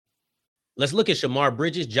Let's look at Shemar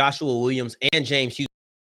Bridges, Joshua Williams, and James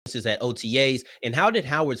Houston at OTAs, and how did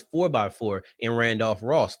Howard's 4x4 and Randolph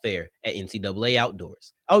Ross fare at NCAA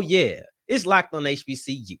Outdoors? Oh, yeah, it's Locked on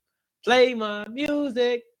HBCU. Play my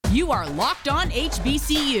music. You are Locked on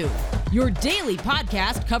HBCU, your daily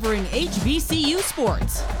podcast covering HBCU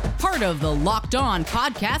sports. Part of the Locked On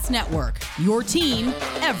Podcast Network, your team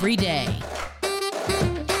every day.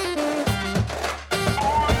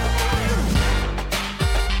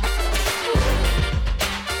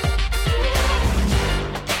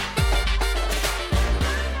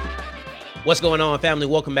 What's going on, family?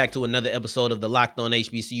 Welcome back to another episode of the Locked on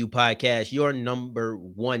HBCU podcast, your number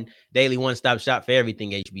one daily one-stop shop for everything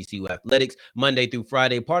HBCU athletics, Monday through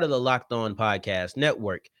Friday, part of the Locked on Podcast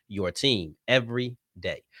Network, your team every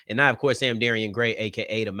day. And I, of course, am Darian Gray,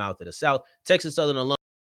 a.k.a. the Mouth of the South, Texas Southern alum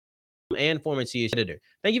and former TSU editor.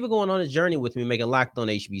 Thank you for going on this journey with me, making Locked on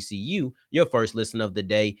HBCU your first listen of the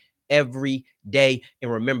day every day. And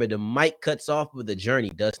remember, the mic cuts off, but the journey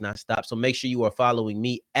does not stop. So make sure you are following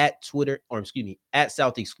me at at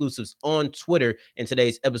South Exclusives on Twitter. And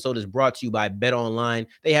today's episode is brought to you by Bet Online.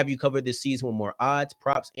 They have you covered this season with more odds,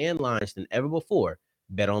 props, and lines than ever before.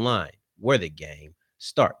 Bet Online, where the game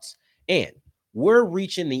starts. And we're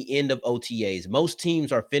reaching the end of OTAs. Most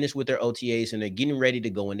teams are finished with their OTAs and they're getting ready to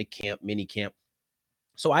go into camp, mini camp.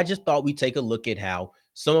 So I just thought we'd take a look at how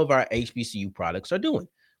some of our HBCU products are doing.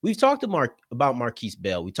 We've talked about Marquise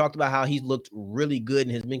Bell. We talked about how he's looked really good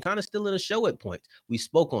and has been kind of still in the show at points. We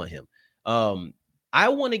spoke on him. I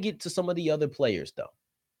want to get to some of the other players, though,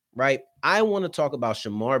 right? I want to talk about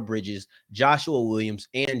Shemar Bridges, Joshua Williams,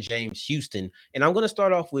 and James Houston. And I'm going to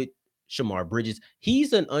start off with Shemar Bridges.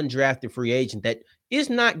 He's an undrafted free agent that is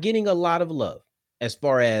not getting a lot of love as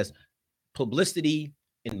far as publicity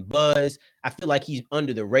and buzz. I feel like he's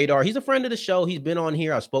under the radar. He's a friend of the show. He's been on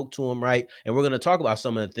here. I spoke to him, right? And we're going to talk about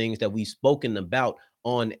some of the things that we've spoken about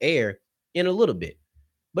on air in a little bit.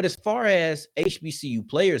 But as far as HBCU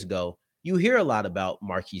players go, you hear a lot about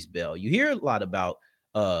Marquise Bell. You hear a lot about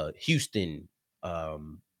Houston,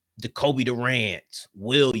 Jacoby Durant,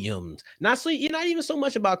 Williams. Not even so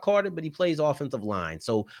much about Carter, but he plays offensive line.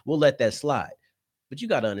 So we'll let that slide. But you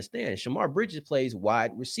got to understand, Shemar Bridges plays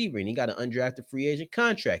wide receiver, and he got an undrafted free agent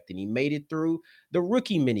contract, and he made it through the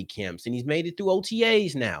rookie mini camps, and he's made it through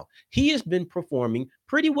OTAs now. He has been performing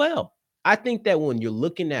pretty well. I think that when you're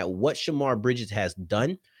looking at what Shemar Bridges has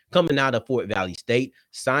done coming out of Fort Valley State,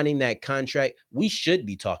 signing that contract, we should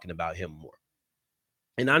be talking about him more.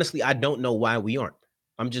 And honestly, I don't know why we aren't.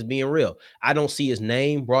 I'm just being real. I don't see his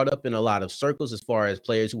name brought up in a lot of circles as far as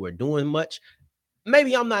players who are doing much.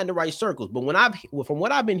 Maybe I'm not in the right circles, but from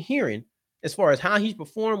what I've been hearing, as far as how he's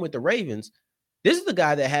performed with the Ravens, this is the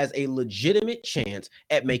guy that has a legitimate chance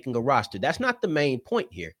at making a roster. That's not the main point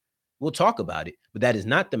here. We'll talk about it, but that is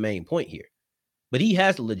not the main point here. But he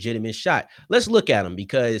has a legitimate shot. Let's look at him,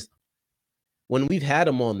 because when we've had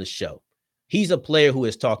him on the show, he's a player who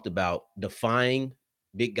has talked about defying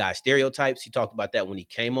big guy stereotypes. He talked about that when he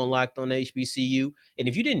came on Locked on HBCU. And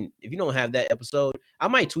if you don't have that episode, I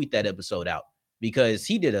might tweet that episode out, because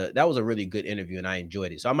that was a really good interview and I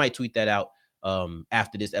enjoyed it. So I might tweet that out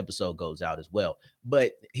after this episode goes out as well.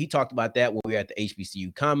 But he talked about that when we were at the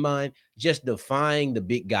HBCU Combine, just defying the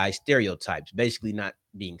big guy stereotypes, basically not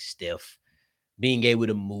being stiff, being able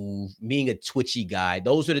to move, being a twitchy guy.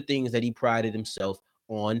 Those are the things that he prided himself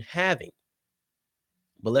on having.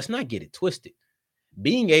 But let's not get it twisted.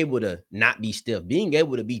 Being able to not be stiff, being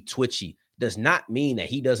able to be twitchy does not mean that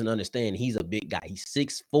he doesn't understand he's a big guy. He's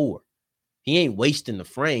 6'4". He ain't wasting the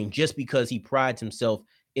frame just because he prides himself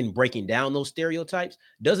in breaking down those stereotypes.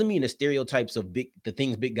 Doesn't mean the stereotypes of the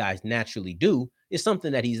things big guys naturally do is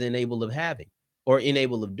something that he's unable of having or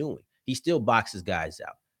unable of doing. He still boxes guys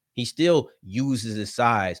out. He still uses his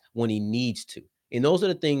size when he needs to. And those are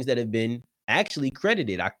the things that have been actually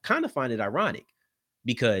credited. I kind of find it ironic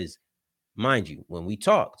because, mind you, when we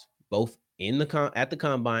talked both at the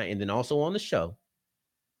Combine and then also on the show,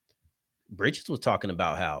 Bridges was talking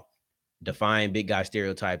about how defying big guy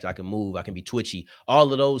stereotypes, I can move, I can be twitchy,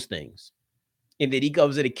 all of those things. And then he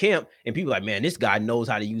comes to the camp and people are like, man, this guy knows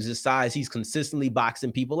how to use his size. He's consistently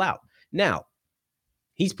boxing people out. Now,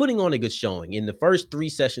 he's putting on a good showing. In the first 3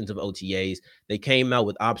 sessions of OTAs, they came out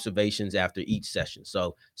with observations after each session.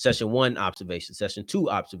 So session 1, observation, session 2,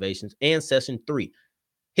 observations, and session 3.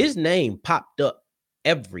 His name popped up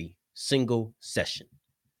every single session.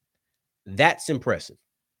 That's impressive.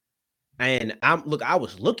 And I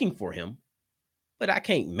was looking for him, but I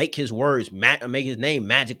can't make his make his name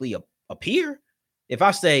magically appear. If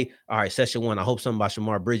I say, all right, session 1, I hope something about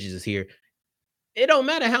Shemar Bridges is here. It don't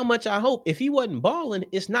matter how much I hope. If he wasn't balling,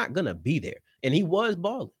 it's not going to be there. And he was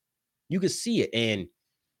balling. You could see it. And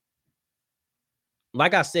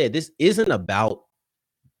like I said, this isn't about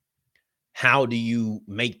how do you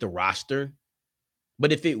make the roster.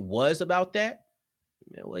 But if it was about that,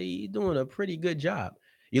 well, he's doing a pretty good job.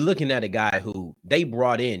 You're looking at a guy who they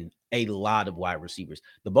brought in a lot of wide receivers.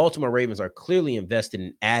 The Baltimore Ravens are clearly invested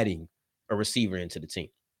in adding a receiver into the team.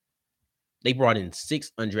 They brought in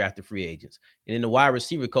 6 undrafted free agents. And then the wide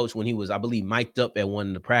receiver coach, when he was, I believe, mic'd up at one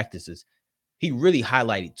of the practices, he really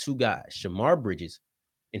highlighted 2 guys, Shemar Bridges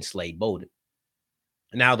and Slade Bolden.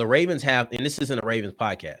 Now, the Ravens have, and this isn't a Ravens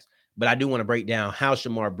podcast, but I do want to break down how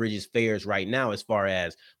Shemar Bridges fares right now as far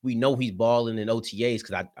as we know he's balling in OTAs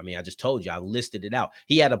because I just told you, I listed it out.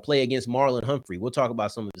 He had a play against Marlon Humphrey. We'll talk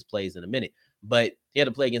about some of his plays in a minute, but he had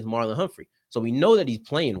a play against Marlon Humphrey. So we know that he's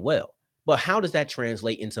playing well. But how does that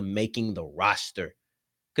translate into making the roster?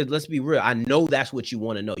 Because let's be real, I know that's what you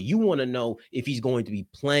want to know. You want to know if he's going to be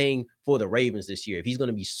playing for the Ravens this year, if he's going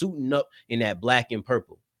to be suiting up in that black and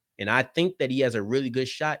purple. And I think that he has a really good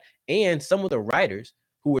shot. And some of the writers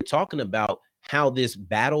who were talking about how this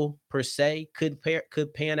battle per se could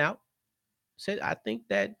pan out said, I think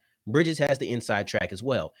that Bridges has the inside track as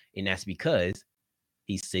well. And that's because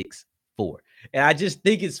he's 6'4". And I just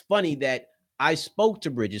think it's funny that I spoke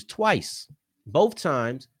to Bridges twice. Both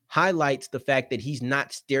times highlights the fact that he's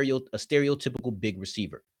not a stereotypical big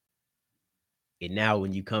receiver. And now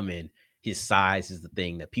when you come in, his size is the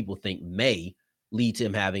thing that people think may lead to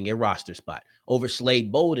him having a roster spot over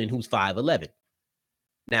Slade Bolden, who's 5'11".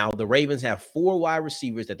 Now, the Ravens have 4 wide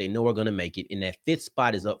receivers that they know are going to make it, and that 5th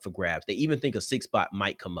spot is up for grabs. They even think a 6th spot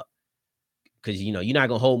might come up because, you're not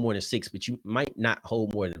going to hold more than 6, but you might not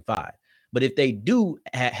hold more than 5. But if they do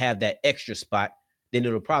have that extra spot, then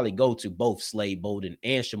it'll probably go to both Slade Bolden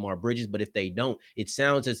and Shemar Bridges. But if they don't, it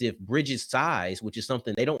sounds as if Bridges' size, which is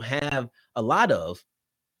something they don't have a lot of,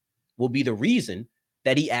 will be the reason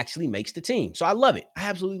that he actually makes the team. So I love it. I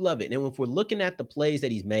absolutely love it. And if we're looking at the plays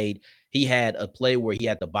that he's made, he had a play where he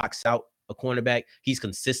had to box out a cornerback. He's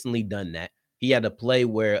consistently done that. He had a play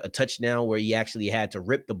where a touchdown where he actually had to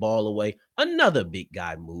rip the ball away. Another big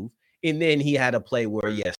guy move. And then he had a play where,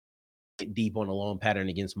 yes, deep on a long pattern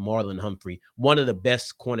against Marlon Humphrey, one of the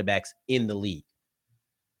best cornerbacks in the league.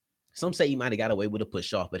 Some say he might have got away with a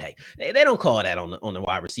push off, but hey, they don't call that on the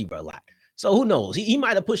wide receiver a lot. So who knows? He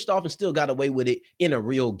might have pushed off and still got away with it in a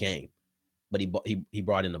real game. But he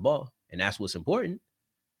brought in the ball, and that's what's important.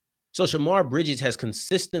 So Shemar Bridges has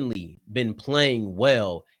consistently been playing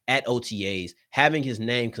well at OTAs, having his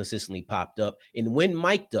name consistently popped up. And when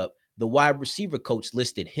mic'd up, the wide receiver coach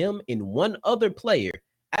listed him and one other player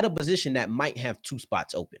at a position that might have 2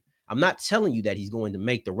 spots open. I'm not telling you that he's going to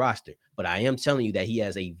make the roster, but I am telling you that he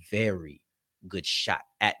has a very good shot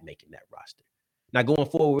at making that roster. Now, going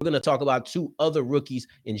forward, we're going to talk about 2 other rookies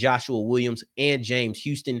in Joshua Williams and James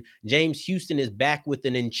Houston. James Houston is back with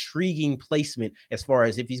an intriguing placement as far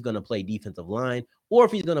as if he's going to play defensive line or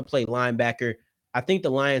if he's going to play linebacker. I think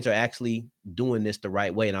the Lions are actually doing this the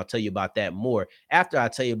right way, and I'll tell you about that more after I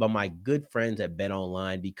tell you about my good friends at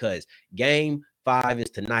BetOnline, because Game 5 is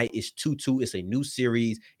tonight. It's 2-2. It's a new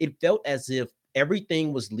series. It felt as if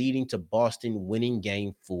everything was leading to Boston winning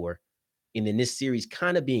Game 4, and then this series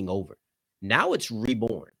kind of being over. Now it's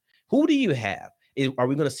reborn. Who do you have? Are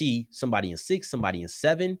we going to see somebody in 6, somebody in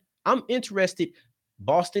 7? I'm interested.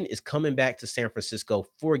 Boston is coming back to San Francisco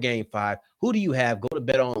for Game 5. Who do you have? Go to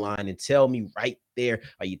BetOnline and tell me right there.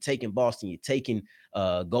 Are you taking Boston? You're taking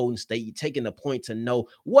Golden State? You're taking the point to know?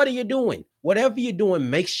 What are you doing? Whatever you're doing,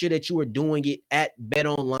 make sure that you are doing it at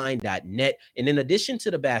betonline.net. And in addition to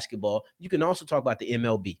the basketball, you can also talk about the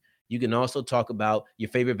MLB. You can also talk about your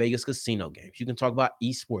favorite Vegas casino games. You can talk about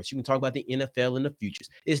esports. You can talk about the NFL and the futures.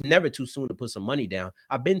 It's never too soon to put some money down.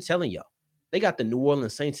 I've been telling y'all. They got the New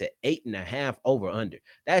Orleans Saints at 8.5 over under.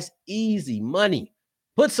 That's easy money.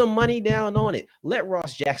 Put some money down on it. Let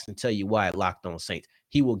Ross Jackson tell you why at Locked On Saints.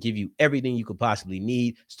 He will give you everything you could possibly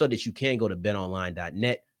need so that you can go to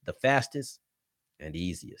betonline.net, the fastest and the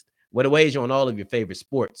easiest. Where the wager on all of your favorite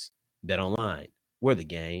sports. BetOnline, where the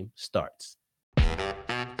game starts.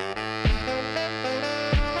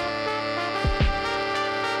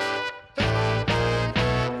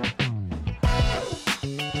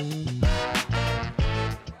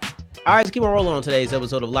 All right, let's keep on rolling on today's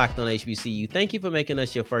episode of Locked On HBCU. Thank you for making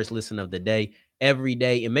us your first listen of the day every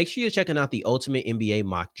day. And make sure you're checking out the Ultimate NBA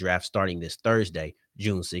Mock Draft starting this Thursday,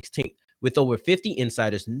 June 16th. With over 50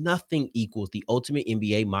 insiders, nothing equals the Ultimate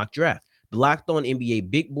NBA Mock Draft. The Locked On NBA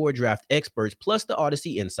Big Board Draft experts plus the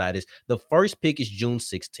Odyssey insiders. The first pick is June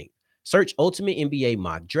 16th. Search Ultimate NBA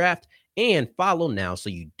Mock Draft and follow now so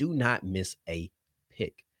you do not miss a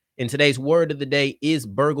pick. And today's word of the day is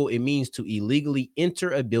burgle. It means to illegally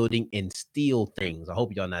enter a building and steal things. I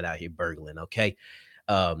hope y'all not out here burgling, okay?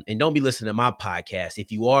 And don't be listening to my podcast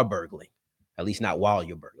if you are burgling, at least not while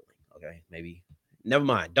you're burgling, okay? Maybe, never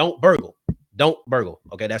mind. Don't burgle. Don't burgle,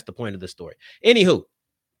 okay? That's the point of the story. Anywho,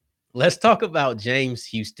 let's talk about James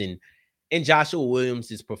Houston and Joshua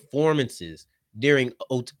Williams' performances during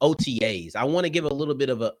OTAs. I want to give a little bit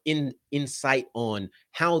of an insight on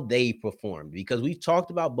how they performed because we've talked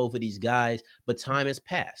about both of these guys, but time has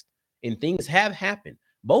passed and things have happened,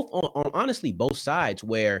 both on honestly both sides,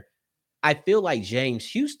 where I feel like James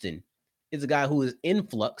Houston is a guy who is in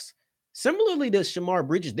flux. Similarly to Shemar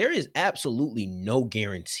Bridges, there is absolutely no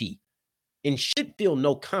guarantee and should feel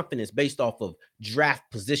no confidence based off of draft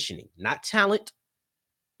positioning, not talent,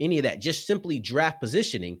 any of that, just simply draft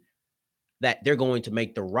positioning that they're going to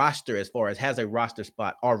make the roster as far as has a roster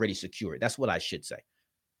spot already secured. That's what I should say.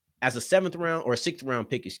 As a seventh round or a sixth round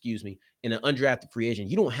pick, excuse me, in an undrafted free agent,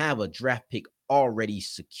 you don't have a draft pick already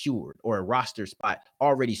secured or a roster spot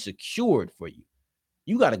already secured for you.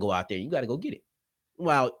 You got to go out there. You got to go get it.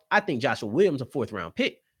 Well, I think Joshua Williams, a fourth round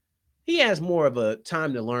pick, he has more of a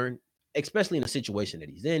time to learn, especially in the situation that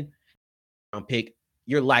he's in. Pick,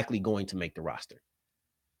 you're likely going to make the roster.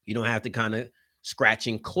 You don't have to kind of scratch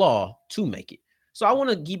and claw to make it. So I want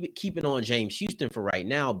to keep it on James Houston for right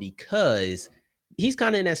now because he's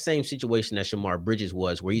kind of in that same situation that Shemar Bridges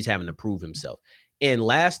was, where he's having to prove himself. And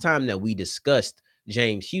last time that we discussed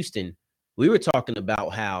James Houston, we were talking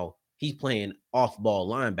about how he's playing off-ball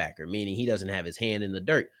linebacker, meaning he doesn't have his hand in the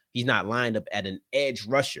dirt. He's not lined up at an edge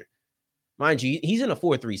rusher. Mind you, he's in a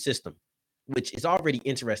 4-3 system, which is already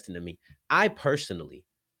interesting to me. I personally,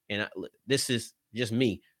 and this is just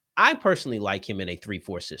me, I personally like him in a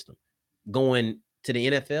 3-4 system. Going to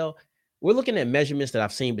the NFL, we're looking at measurements that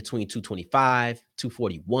I've seen between 225,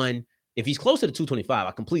 241. If he's closer to 225,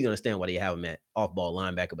 I completely understand why they have him at off-ball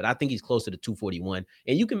linebacker, but I think he's closer to 241.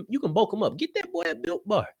 And you can bulk him up. Get that boy a Built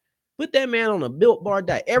Bar. Put that man on a Built Bar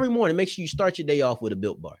diet every morning. Make sure you start your day off with a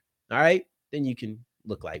Built Bar. All right? Then you can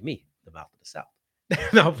look like me, the mouth of the South.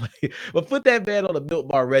 No, but put that man on a Built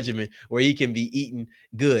Bar regimen where he can be eating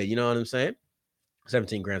good. You know what I'm saying?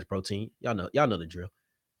 17 grams of protein. Y'all know the drill.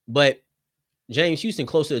 But James Houston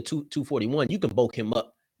closer to 241, you can bulk him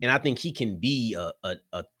up. And I think he can be a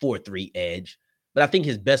 4-3 edge. But I think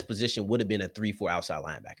his best position would have been a 3-4 outside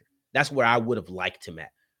linebacker. That's where I would have liked him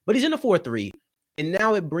at. But he's in a 4-3. And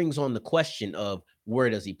now it brings on the question of where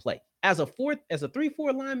does he play? As a 3-4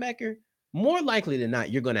 linebacker, more likely than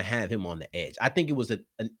not, you're going to have him on the edge. I think it was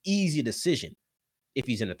an easy decision if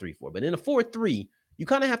he's in a 3-4. But in a 4-3, you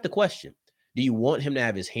kind of have to question, do you want him to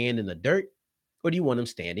have his hand in the dirt or do you want him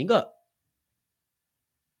standing up?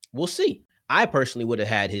 We'll see. I personally would have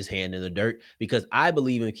had his hand in the dirt because I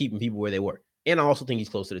believe in keeping people where they were. And I also think he's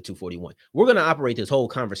closer to 241. We're going to operate this whole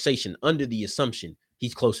conversation under the assumption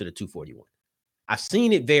he's closer to 241. I've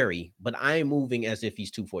seen it vary, but I'm moving as if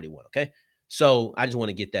he's 241, okay? So I just want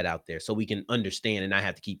to get that out there so we can understand and I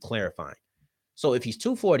have to keep clarifying. So if he's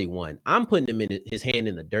 241, I'm putting him in his hand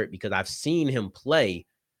in the dirt because I've seen him play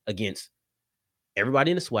against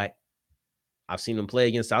everybody in the SWAC. I've seen him play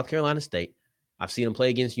against South Carolina State. I've seen him play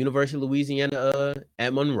against University of Louisiana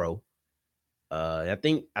at Monroe. I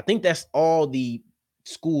think that's all the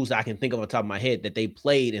schools I can think of on the top of my head that they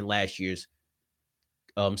played in last year's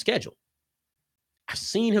schedule. I've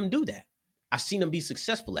seen him do that. I've seen him be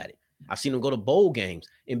successful at it. I've seen him go to bowl games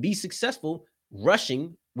and be successful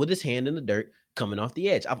rushing with his hand in the dirt, coming off the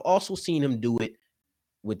edge. I've also seen him do it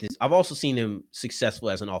with this. I've also seen him successful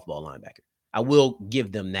as an off-ball linebacker. I will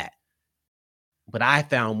give them that. But I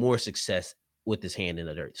found more success with his hand in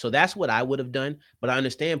the dirt. So that's what I would have done. But I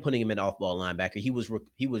understand putting him at off-ball linebacker. He was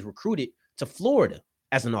recruited to Florida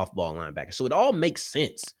as an off-ball linebacker. So it all makes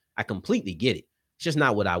sense. I completely get it. It's just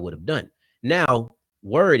not what I would have done. Now,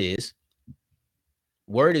 word is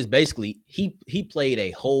basically he played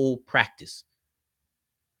a whole practice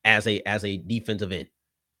as a defensive end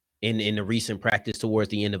in the recent practice towards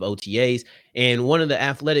the end of OTAs. And one of the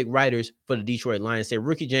athletic writers for the Detroit Lions said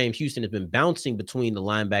rookie James Houston has been bouncing between the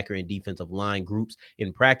linebacker and defensive line groups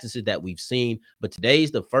in practices that we've seen. But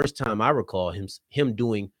today's the first time I recall him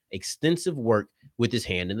doing extensive work with his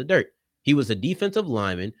hand in the dirt. He was a defensive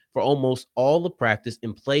lineman for almost all the practice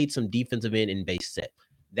and played some defensive end in base set.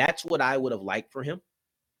 That's what I would have liked for him.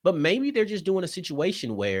 But maybe they're just doing a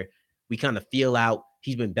situation where we kind of feel out.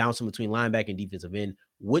 He's been bouncing between linebacker and defensive end.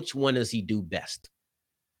 Which one does he do best?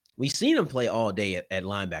 We've seen him play all day at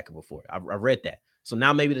linebacker before. I read that. So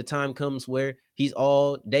now maybe the time comes where he's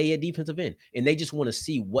all day at defensive end. And they just want to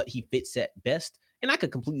see what he fits at best. And I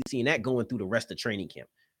could completely see that going through the rest of training camp.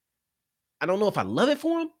 I don't know if I love it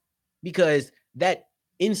for him, because that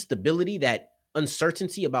instability, that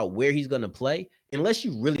uncertainty about where he's going to play, unless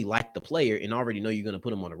you really like the player and already know you're going to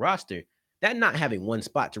put him on a roster, that not having one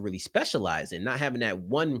spot to really specialize in, not having that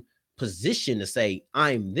one position to say,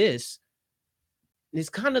 I'm this, is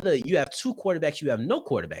kind of you have two quarterbacks, you have no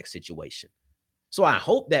quarterback situation. So I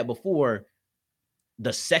hope that before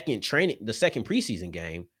the second preseason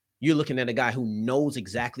game, you're looking at a guy who knows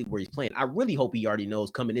exactly where he's playing. I really hope he already knows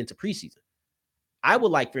coming into preseason. I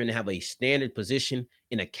would like for him to have a standard position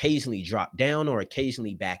and occasionally drop down or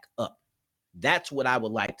occasionally back up. That's what I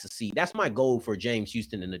would like to see. That's my goal for James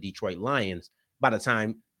Houston and the Detroit Lions by the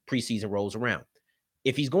time preseason rolls around.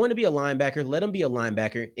 If he's going to be a linebacker, let him be a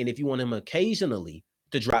linebacker. And if you want him occasionally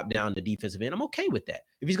to drop down the defensive end, I'm okay with that.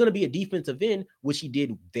 If he's going to be a defensive end, which he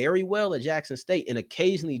did very well at Jackson State, and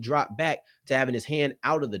occasionally drop back to having his hand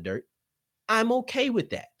out of the dirt, I'm okay with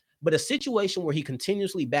that. But a situation where he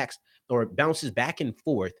continuously backs or bounces back and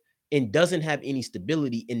forth and doesn't have any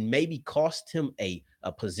stability and maybe cost him a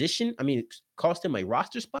position, cost him a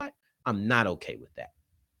roster spot, I'm not okay with that.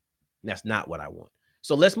 That's not what I want.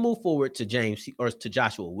 So let's move forward to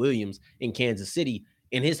Joshua Williams in Kansas City.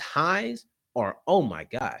 And his highs are, oh my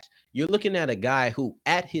gosh, you're looking at a guy who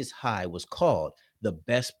at his high was called the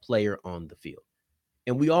best player on the field.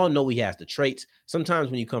 And we all know he has the traits. Sometimes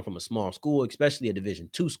when you come from a small school, especially a Division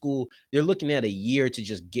II school, they're looking at a year to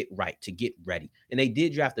just get right, to get ready. And they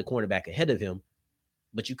did draft a cornerback ahead of him,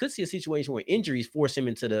 but you could see a situation where injuries force him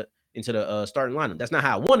into the starting lineup. That's not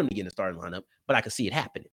how I want him to get in the starting lineup, but I could see it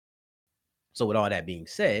happening. So with all that being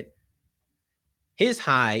said, his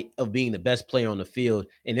high of being the best player on the field,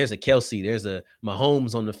 and there's a Kelsey, there's a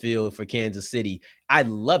Mahomes on the field for Kansas City. I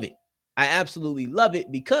love it. I absolutely love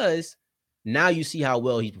it because now you see how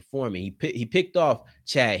well he's performing. He picked off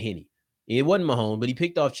Chad Henne. It wasn't Mahomes, but he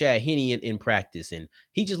picked off Chad Henne in practice, and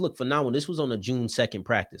he just looked phenomenal. This was on a June 2nd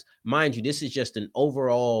practice. Mind you, this is just an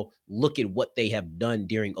overall look at what they have done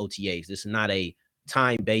during OTAs. This is not a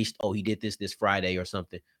time-based, oh, he did this Friday or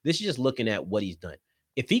something. This is just looking at what he's done.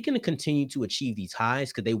 If he can continue to achieve these highs,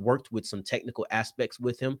 because they worked with some technical aspects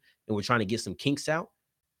with him and we're trying to get some kinks out,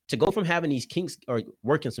 to go from having these kinks or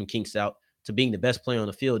working some kinks out to being the best player on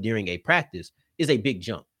the field during a practice is a big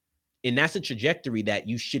jump. And that's a trajectory that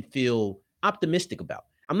you should feel optimistic about.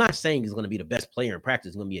 I'm not saying he's going to be the best player in practice.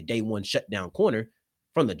 He's going to be a day one shutdown corner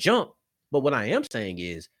from the jump. But what I am saying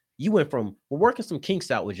is you went from we're working some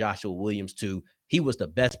kinks out with Joshua Williams to he was the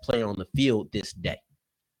best player on the field this day.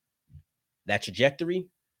 That trajectory,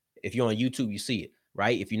 if you're on YouTube, you see it,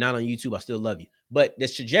 right? If you're not on YouTube, I still love you. But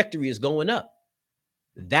this trajectory is going up.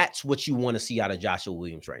 That's what you want to see out of Joshua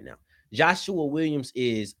Williams right now. Joshua Williams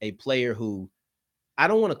is a player who I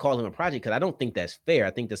don't want to call him a project because I don't think that's fair.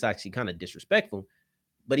 I think that's actually kind of disrespectful.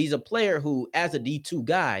 But he's a player who, as a D2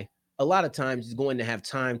 guy, a lot of times is going to have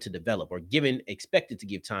time to develop or expected to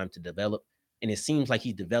give time to develop. And it seems like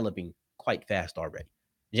he's developing quite fast already.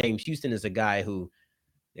 James Houston is a guy who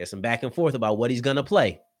there's some back and forth about what he's going to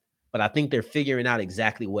play, but I think they're figuring out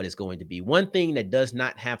exactly what it's going to be. One thing that does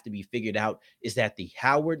not have to be figured out is that the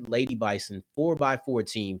Howard Lady Bison 4x4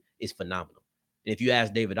 team is phenomenal. And if you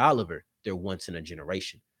ask David Oliver, they're once in a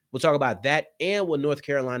generation. We'll talk about that and what North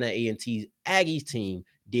Carolina A&T's Aggies team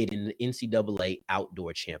did in the NCAA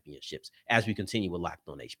Outdoor Championships as we continue with Locked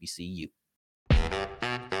on HBCU.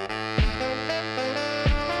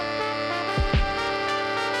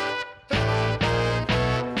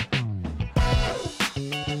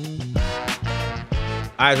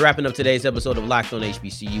 All right, wrapping up today's episode of Locked on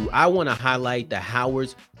HBCU, I want to highlight the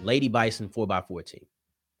Howard's Lady Bison 4x4 team.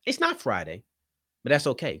 It's not Friday, but that's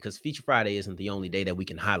okay because Feature Friday isn't the only day that we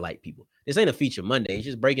can highlight people. This ain't a Feature Monday. It's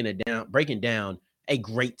just breaking down a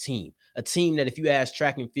great team, a team that if you ask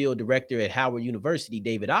track and field director at Howard University,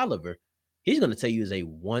 David Oliver, he's going to tell you is a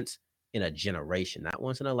once in a generation, not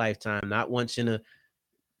once in a lifetime, not once in a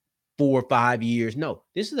 4 or 5 years. No,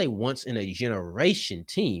 this is a once in a generation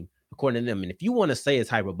team, according to them. And if you want to say it's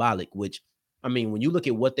hyperbolic, which, I mean, when you look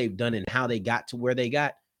at what they've done and how they got to where they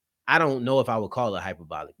got, I don't know if I would call it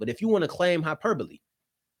hyperbolic. But if you want to claim hyperbole,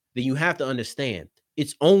 then you have to understand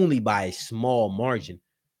it's only by a small margin.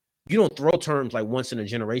 You don't throw terms like once in a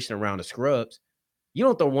generation around the scrubs. You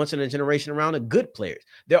don't throw once in a generation around the good players.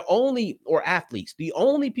 Or athletes. The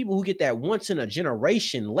only people who get that once in a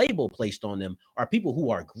generation label placed on them are people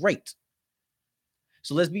who are great.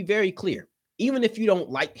 So let's be very clear. Even if you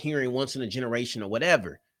don't like hearing once in a generation or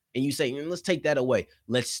whatever, and you say, let's take that away,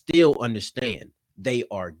 let's still understand they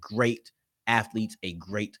are great athletes, a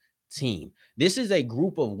great team. This is a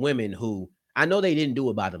group of women who I know they didn't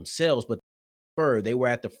do it by themselves, but they were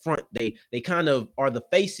at the front. They kind of are the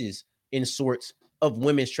faces in sorts of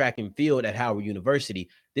women's track and field at Howard University.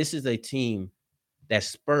 This is a team that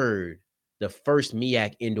spurred the first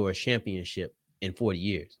MEAC indoor championship in 40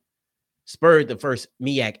 years, spurred the first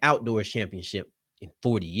MEAC outdoor championship in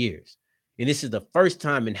 40 years. And this is the first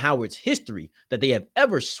time in Howard's history that they have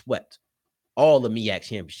ever swept all the MEAC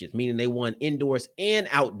championships, meaning they won indoors and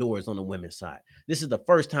outdoors on the women's side. This is the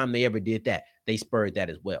first time they ever did that. They spurred that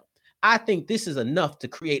as well. I think this is enough to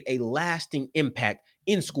create a lasting impact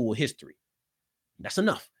in school history. That's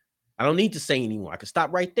enough. I don't need to say anymore. I could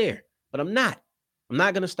stop right there, but I'm not. I'm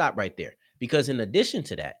not going to stop right there because in addition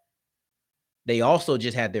to that, they also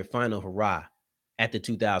just had their final hurrah at the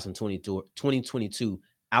 2022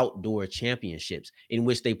 outdoor championships, in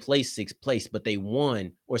which they placed sixth place, but they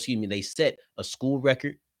won, or excuse me, they set a school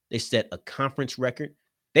record, they set a conference record.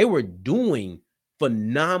 They were doing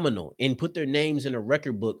phenomenal and put their names in a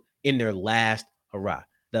record book in their last hurrah.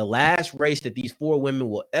 The last race that these four women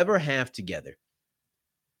will ever have together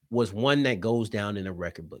was one that goes down in the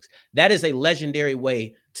record books. That is a legendary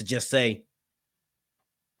way to just say,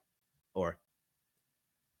 or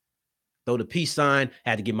throw the peace sign.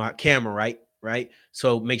 Had to get my camera right?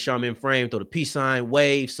 So make sure I'm in frame, throw the peace sign,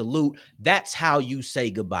 wave, salute. That's how you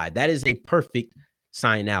say goodbye. That is a perfect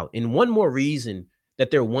sign out. And one more reason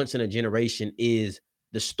that they're once in a generation is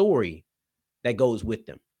the story that goes with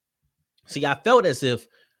them. See, I felt as if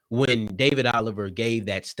when David Oliver gave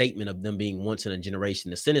that statement of them being once in a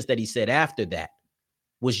generation, the sentence that he said after that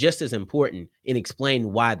was just as important in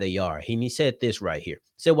explaining why they are. And he said this right here.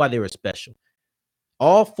 He said why they were special.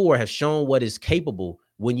 All four have shown what is capable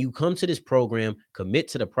when you come to this program, commit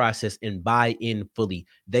to the process, and buy in fully.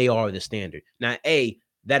 They are the standard. Now,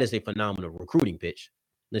 that is a phenomenal recruiting pitch.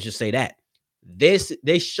 Let's just say that.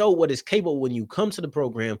 They show what is capable when you come to the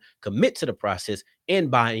program, commit to the process,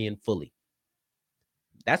 and buy in fully.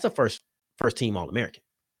 That's a first team All-American.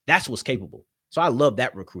 That's what's capable. So I love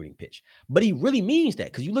that recruiting pitch. But he really means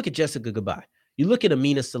that because you look at Jessica Goodbye. You look at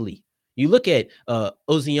Amina Salih. You look at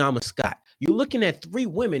Oziama Scott. You're looking at three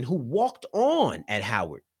women who walked on at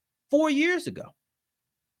Howard 4 years ago.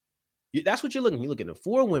 That's what you're looking at. You're looking at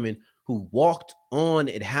four women who walked on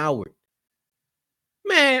at Howard.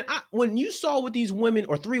 Man, when you saw what these women,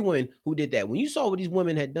 or three women who did that, when you saw what these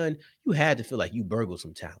women had done, you had to feel like you burgled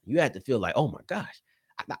some talent. You had to feel like, oh my gosh,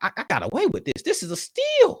 I got away with this. This is a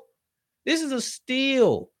steal. This is a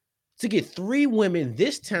steal. To get three women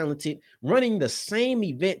this talented running the same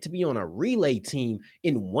event to be on a relay team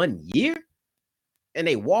in 1 year, and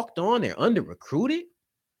they walked on, they're under recruited.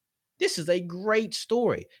 This is a great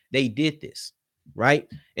story. They did this, right?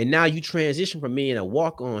 And now you transition from being a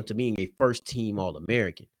walk-on to being a first team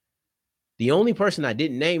All-American. The only person I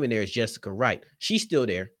didn't name in there is Jessica Wright. She's still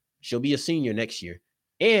there. She'll be a senior next year.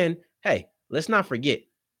 And hey, let's not forget,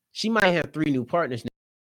 she might have 3 new partners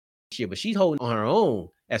next year, but she's holding on her own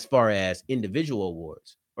as far as individual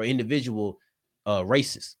awards or individual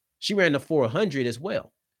races. She ran the 400 as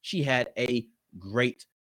well. She had a great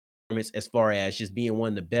performance as far as just being one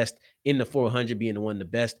of the best in the 400, being one of the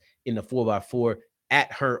best in the 4x4 at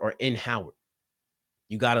her or in Howard.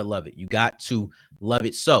 You got to love it. You got to love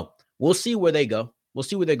it. So we'll see where they go. We'll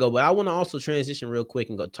see where they go. But I want to also transition real quick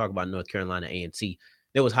and go talk about North Carolina A&T.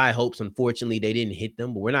 There was high hopes. Unfortunately, they didn't hit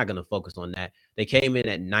them, but we're not going to focus on that. They came in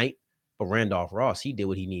at ninth, but Randolph Ross, he did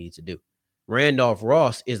what he needed to do. Randolph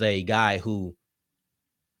Ross is a guy who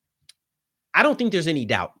I don't think there's any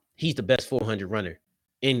doubt he's the best 400 runner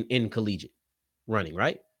in collegiate running,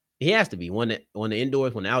 right? He has to be. One the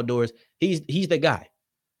indoors, one the outdoors. He's the guy.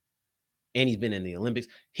 And he's been in the Olympics.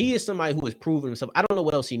 He is somebody who has proven himself. I don't know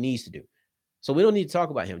what else he needs to do. So we don't need to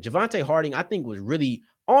talk about him. Javante Harding, I think, was really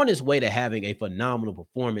on his way to having a phenomenal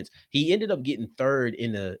performance. He ended up getting third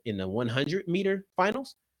in the 100-meter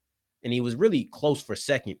finals, and he was really close for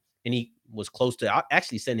second, and he was close to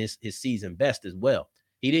actually setting his season best as well.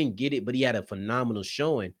 He didn't get it, but he had a phenomenal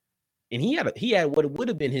showing, and he had what would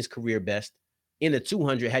have been his career best in the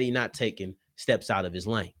 200 had he not taken steps out of his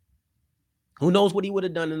lane. Who knows what he would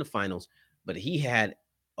have done in the finals, but he had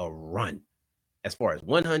a run. As far as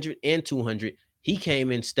 100 and 200, he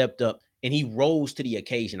came in, stepped up, and he rose to the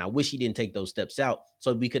occasion. I wish he didn't take those steps out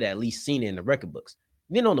so we could have at least seen it in the record books.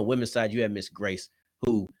 And then on the women's side, you had Miss Grace,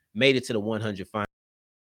 who made it to the 100 final.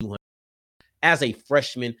 As a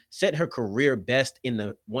freshman, set her career best in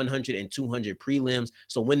the 100 and 200 prelims.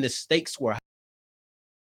 So when the stakes were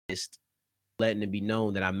highest, letting it be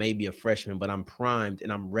known that I may be a freshman, but I'm primed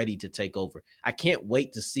and I'm ready to take over. I can't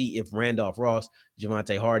wait to see if Randolph Ross,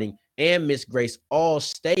 Javante Harding, and Miss Grace all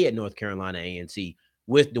stay at North Carolina A&T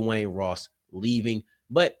with Dwayne Ross leaving.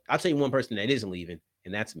 But I'll tell you one person that isn't leaving,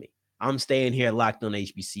 and that's me. I'm staying here locked on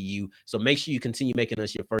HBCU. So make sure you continue making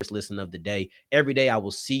us your first listen of the day. Every day I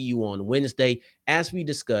will see you on Wednesday as we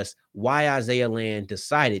discuss why Isaiah Land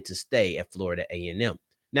decided to stay at Florida A&M.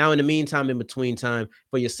 Now, in the meantime, in between time,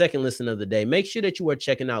 for your second listen of the day, make sure that you are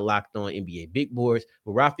checking out Locked On NBA Big Boards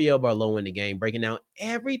with Rafael Barlow in the game, breaking down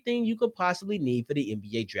everything you could possibly need for the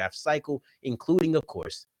NBA draft cycle, including, of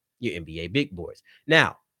course, your NBA Big Boards.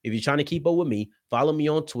 Now, if you're trying to keep up with me, follow me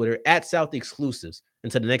on Twitter at South Exclusives.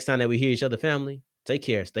 Until the next time that we hear each other, family, take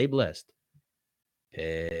care, stay blessed.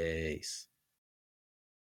 Peace.